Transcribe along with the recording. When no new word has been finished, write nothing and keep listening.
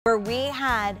where we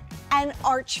had an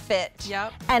arch fit.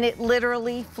 Yep. And it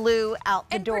literally flew out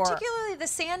the door. And particularly the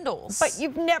sandals. But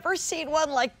you've never seen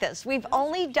one like this. We've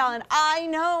only done, I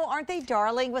know, aren't they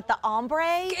darling, with the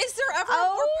ombre? Is there ever a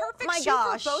more perfect shoe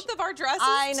for both of our dresses,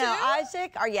 I know. too?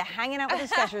 Isaac, are you hanging out with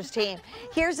the Skechers team?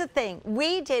 Here's the thing.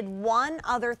 We did one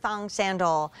other thong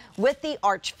sandal with the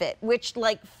arch fit, which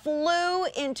like flew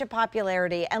into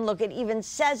popularity. And look, it even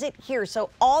says it here.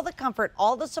 So all the comfort,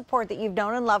 all the support that you've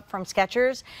known and loved from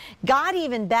Skechers got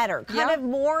even better. Kind of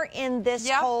more in this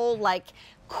whole like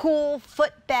cool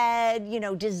footbed, you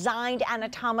know, designed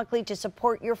anatomically to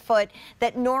support your foot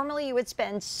that normally you would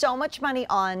spend so much money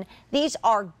on. These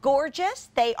are gorgeous.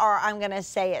 They are, I'm going to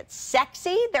say it's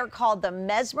sexy. They're called the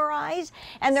Mesmerize,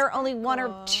 and they're only one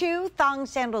or two thong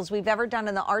sandals we've ever done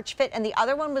in the arch fit, and the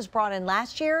other one was brought in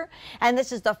last year, and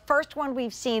this is the first one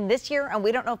we've seen this year, and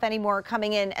we don't know if any more are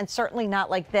coming in, and certainly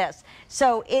not like this.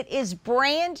 So it is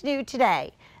brand new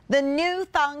today. The new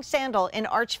thong sandal in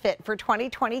arch fit for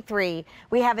 2023.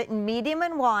 We have it in medium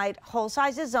and wide, whole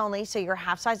sizes only, so your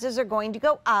half sizes are going to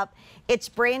go up. It's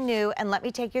brand new, and let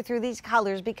me take you through these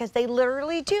colors because they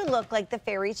literally do look like the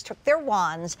fairies took their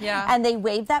wands and they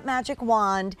waved that magic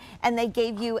wand and they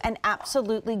gave you an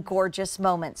absolutely gorgeous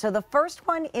moment. So the first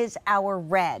one is our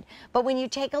red, but when you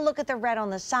take a look at the red on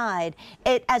the side,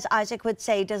 it, as Isaac would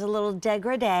say, does a little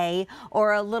dégradé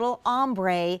or a little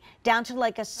ombre down to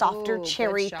like a softer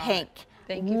cherry pink.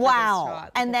 Thank you for this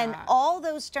shot. And then all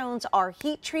those stones are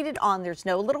heat treated on. There's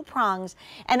no little prongs,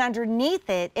 and underneath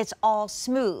it, it's all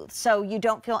smooth, so you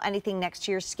don't feel anything next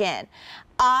to your skin.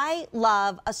 I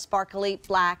love a sparkly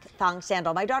black thong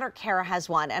sandal. My daughter Kara has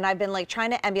one, and I've been like trying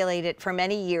to emulate it for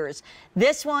many years.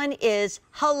 This one is,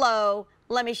 hello,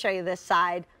 let me show you this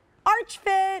side, arch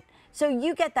fit. So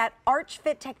you get that arch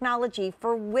fit technology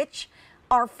for which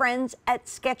our friends at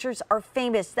Skechers are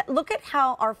famous. Look at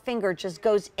how our finger just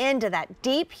goes into that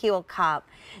deep heel cup.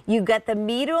 You get the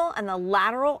medial and the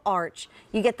lateral arch.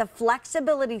 You get the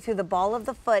flexibility through the ball of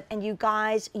the foot. And you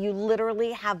guys, you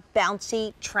literally have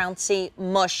bouncy, trouncy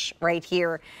mush right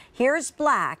here. Here's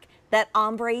black. That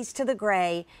ombres to the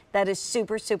gray, that is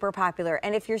super, super popular.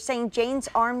 And if you're saying Jane's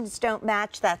arms don't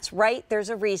match, that's right, there's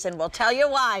a reason. We'll tell you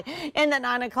why in the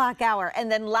 9 o'clock hour. And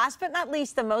then last but not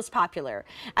least, the most popular.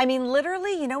 I mean,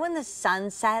 literally, you know when the sun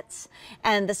sets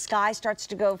and the sky starts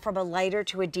to go from a lighter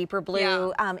to a deeper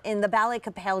blue? In the Ballet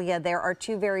Capella, there are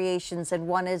two variations, and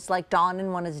one is like dawn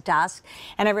and one is dusk.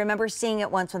 And I remember seeing it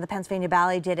once when the Pennsylvania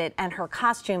Ballet did it, and her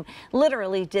costume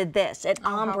literally did this. It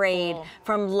ombrayed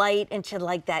from light into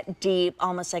like that deep,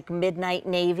 almost like midnight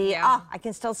navy. Oh, I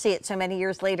can still see it so many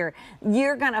years later.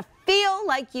 You're gonna feel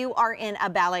like you are in a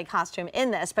ballet costume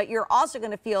in this, but you're also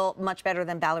gonna feel much better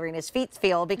than ballerinas' feet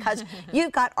feel because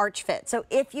you've got arch fit. So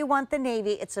if you want the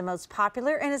navy, it's the most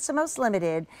popular and it's the most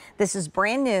limited. This is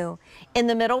brand new. In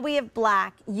the middle, we have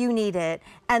black. You need it.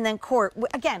 And then Court,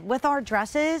 again, with our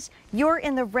dresses, you're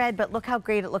in the red, but look how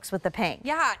great it looks with the pink.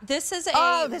 Yeah, this is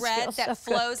a red that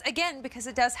flows, again, because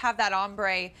it does have that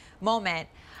ombre moment.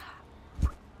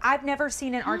 I've never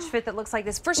seen an arch fit that looks like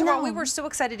this. First of all, we were so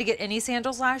excited to get any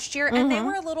sandals last year, and they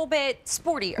were a little bit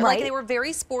sporty. Like, they were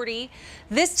very sporty.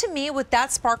 This, to me, with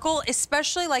that sparkle,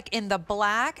 especially like in the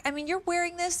black, I mean, you're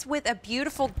wearing this with a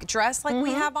beautiful dress like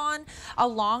we have on, a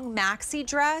long maxi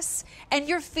dress, and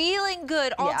you're feeling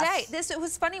good all day. It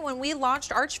was funny, when we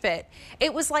launched Arch Fit,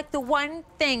 it was like the one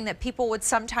thing that people would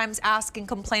sometimes ask and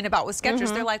complain about with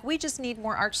Skechers. They're like, we just need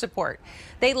more arch support.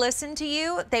 They listened to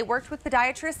you. They worked with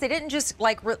podiatrists. They didn't just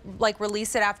like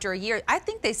release it after a year. I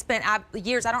think they spent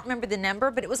years. I don't remember the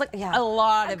number, but it was like a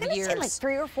lot of years. Say like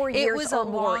 3 or 4 years or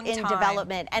more in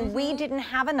development, and we didn't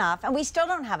have enough, and we still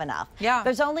don't have enough.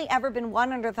 There's only ever been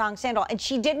one under thong sandal, and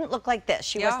she didn't look like this.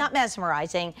 She was not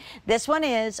mesmerizing. This one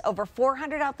is over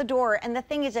 400 out the door, and the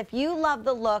thing is, if you love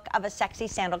the look of a sexy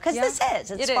sandal, because this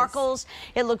is, it sparkles,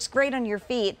 it looks great on your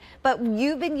feet, but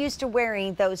you've been used to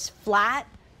wearing those flat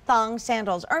thong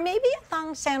sandals, or maybe a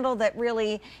thong sandal that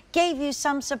really gave you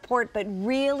some support but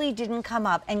really didn't come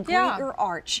up and greet your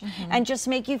arch and just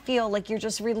make you feel like you're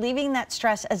just relieving that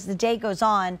stress as the day goes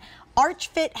on. Arch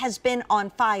Fit has been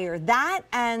on fire. That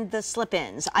and the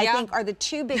slip-ins, I think, are the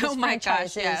two biggest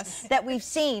franchises that we've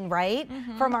seen, right?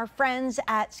 From our friends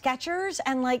at Skechers.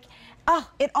 And like, oh,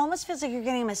 it almost feels like you're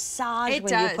getting a massage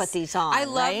when you put these on. I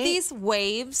love these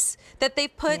waves that they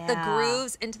put the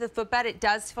grooves into the footbed. It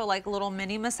does feel like little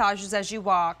mini massages as you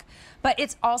walk. But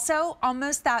it's also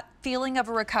almost that feeling of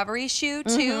a recovery shoe,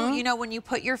 too. You know, when you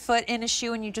put your foot in a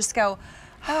shoe and you just go,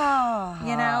 oh,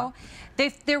 you know?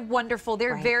 They're wonderful.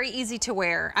 They're very easy to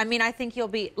wear. I mean, I think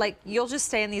you'll just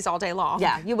stay in these all day long.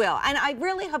 Yeah, you will. And I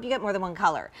really hope you get more than one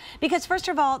color. Because first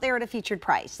of all, they're at a featured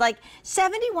price. Like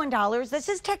 $71, this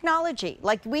is technology.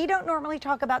 Like we don't normally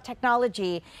talk about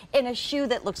technology in a shoe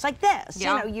that looks like this. You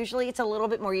know, usually it's a little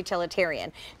bit more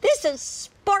utilitarian. This is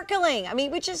sparkling. I mean,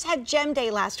 we just had Gem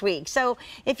Day last week. So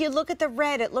if you look at the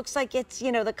red, it looks like it's,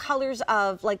 you know, the colors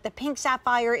of like the pink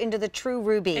sapphire into the true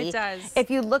ruby. It does. If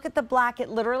you look at the black, it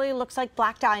literally looks like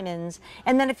black diamonds.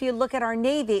 And then if you look at our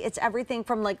navy, it's everything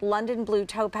from like London blue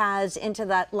topaz into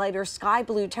that lighter sky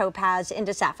blue topaz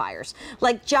into sapphires.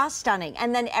 Like just stunning.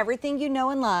 And then everything you know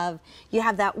and love, you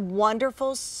have that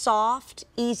wonderful, soft,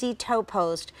 easy toe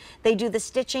post. They do the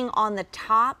stitching on the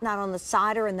top, not on the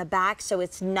side or in the back, so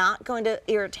it's not going to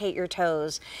irritate your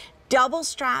toes. Double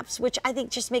straps, which I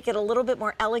think just make it a little bit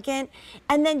more elegant.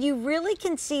 And then you really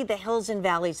can see the hills and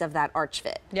valleys of that arch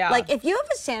fit. Yeah. Like if you have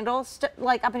a sandal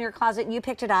like up in your closet and you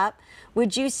picked it up,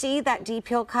 would you see that deep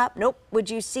heel cup? Nope. Would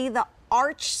you see the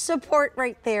arch support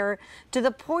right there to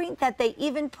the point that they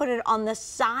even put it on the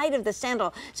side of the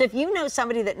sandal? So if you know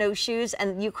somebody that knows shoes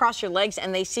and you cross your legs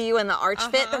and they see you in the arch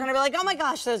fit, they're gonna be like, oh my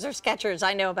gosh, those are Skechers.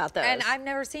 I know about those. And I've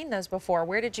never seen those before.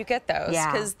 Where did you get those?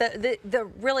 Yeah. Because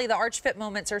really the arch fit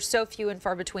moments are so few and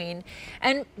far between.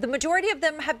 And the majority of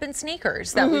them have been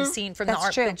sneakers that we've seen from the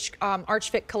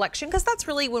arch fit collection, because that's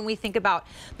really when we think about.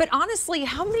 But honestly,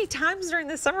 how many times during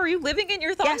the summer are you living in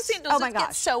your thong sandals? Oh my gosh. It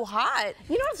gets so hot.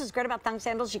 You know what's great about thong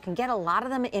sandals? You can get a lot of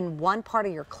them in one part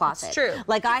of your closet. It's true.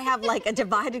 Like I have like a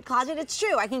divided closet. It's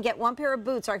true. I can get one pair of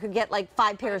boots, or I could get like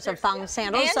 5 pairs of thong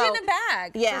sandals. And so, in a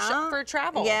bag. Yeah. For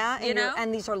travel. Yeah. And, you know?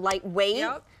 And these are lightweight.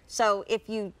 Yep. So if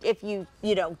you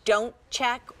know, don't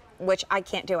check, which I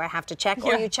can't do, I have to check,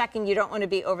 or you check and you don't want to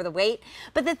be over the weight.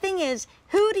 But the thing is,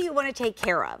 who do you want to take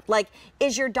care of? Like,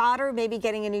 is your daughter maybe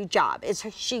getting a new job? Is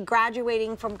she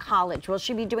graduating from college? Will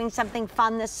she be doing something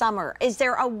fun this summer? Is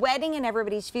there a wedding in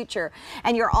everybody's future?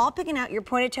 And you're all picking out your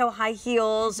pointed toe high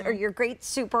heels or your great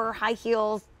super high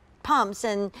heels pumps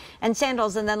and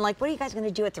sandals, and then like, what are you guys going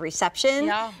to do at the reception?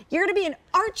 Yeah. You're going to be an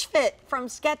arch fit from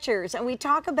Skechers. And we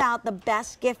talk about the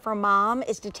best gift for mom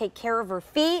is to take care of her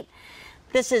feet.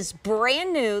 This is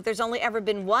brand new. There's only ever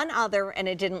been one other, and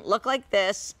it didn't look like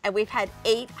this. And we've had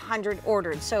 800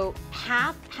 ordered. So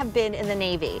half have been in the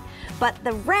navy. But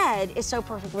the red is so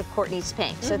perfect with Courtney's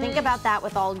pink. So think about that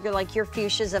with all your your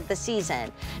fuchsias of the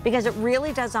season, because it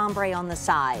really does ombre on the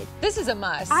side. This is a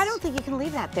must. I don't think you can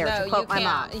leave that there, to quote my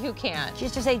mom. You can't. She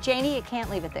used to say, Janie, you can't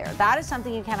leave it there. That is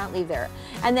something you cannot leave there.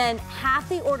 And then half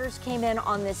the orders came in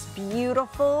on this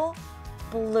beautiful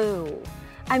blue.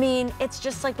 I mean, it's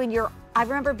just like when I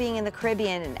remember being in the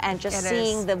Caribbean and just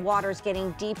seeing the waters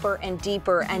getting deeper and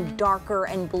deeper and darker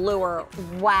and bluer.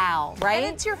 Wow, right?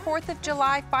 And it's your 4th of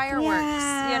July fireworks,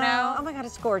 you know? Oh my God,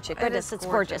 it's gorgeous. Goodness, it's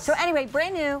gorgeous. So anyway,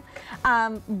 brand new,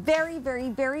 very, very,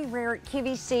 very rare at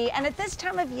QVC. And at this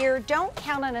time of year, don't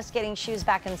count on us getting shoes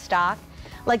back in stock.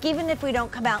 Like even if we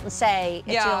don't come out and say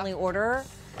it's the only order,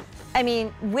 I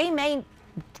mean, we may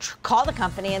call the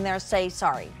company and they'll say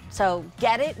sorry. So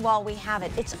get it while we have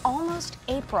it. It's almost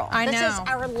April. I know. This is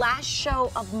our last show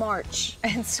of March.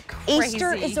 It's crazy.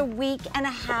 Easter is a week and a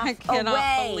half away. I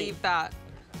cannot believe that.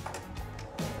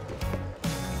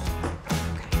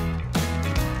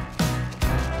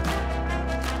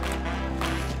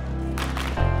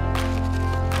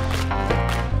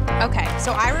 Okay,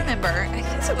 so I remember, I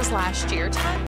guess it was last year,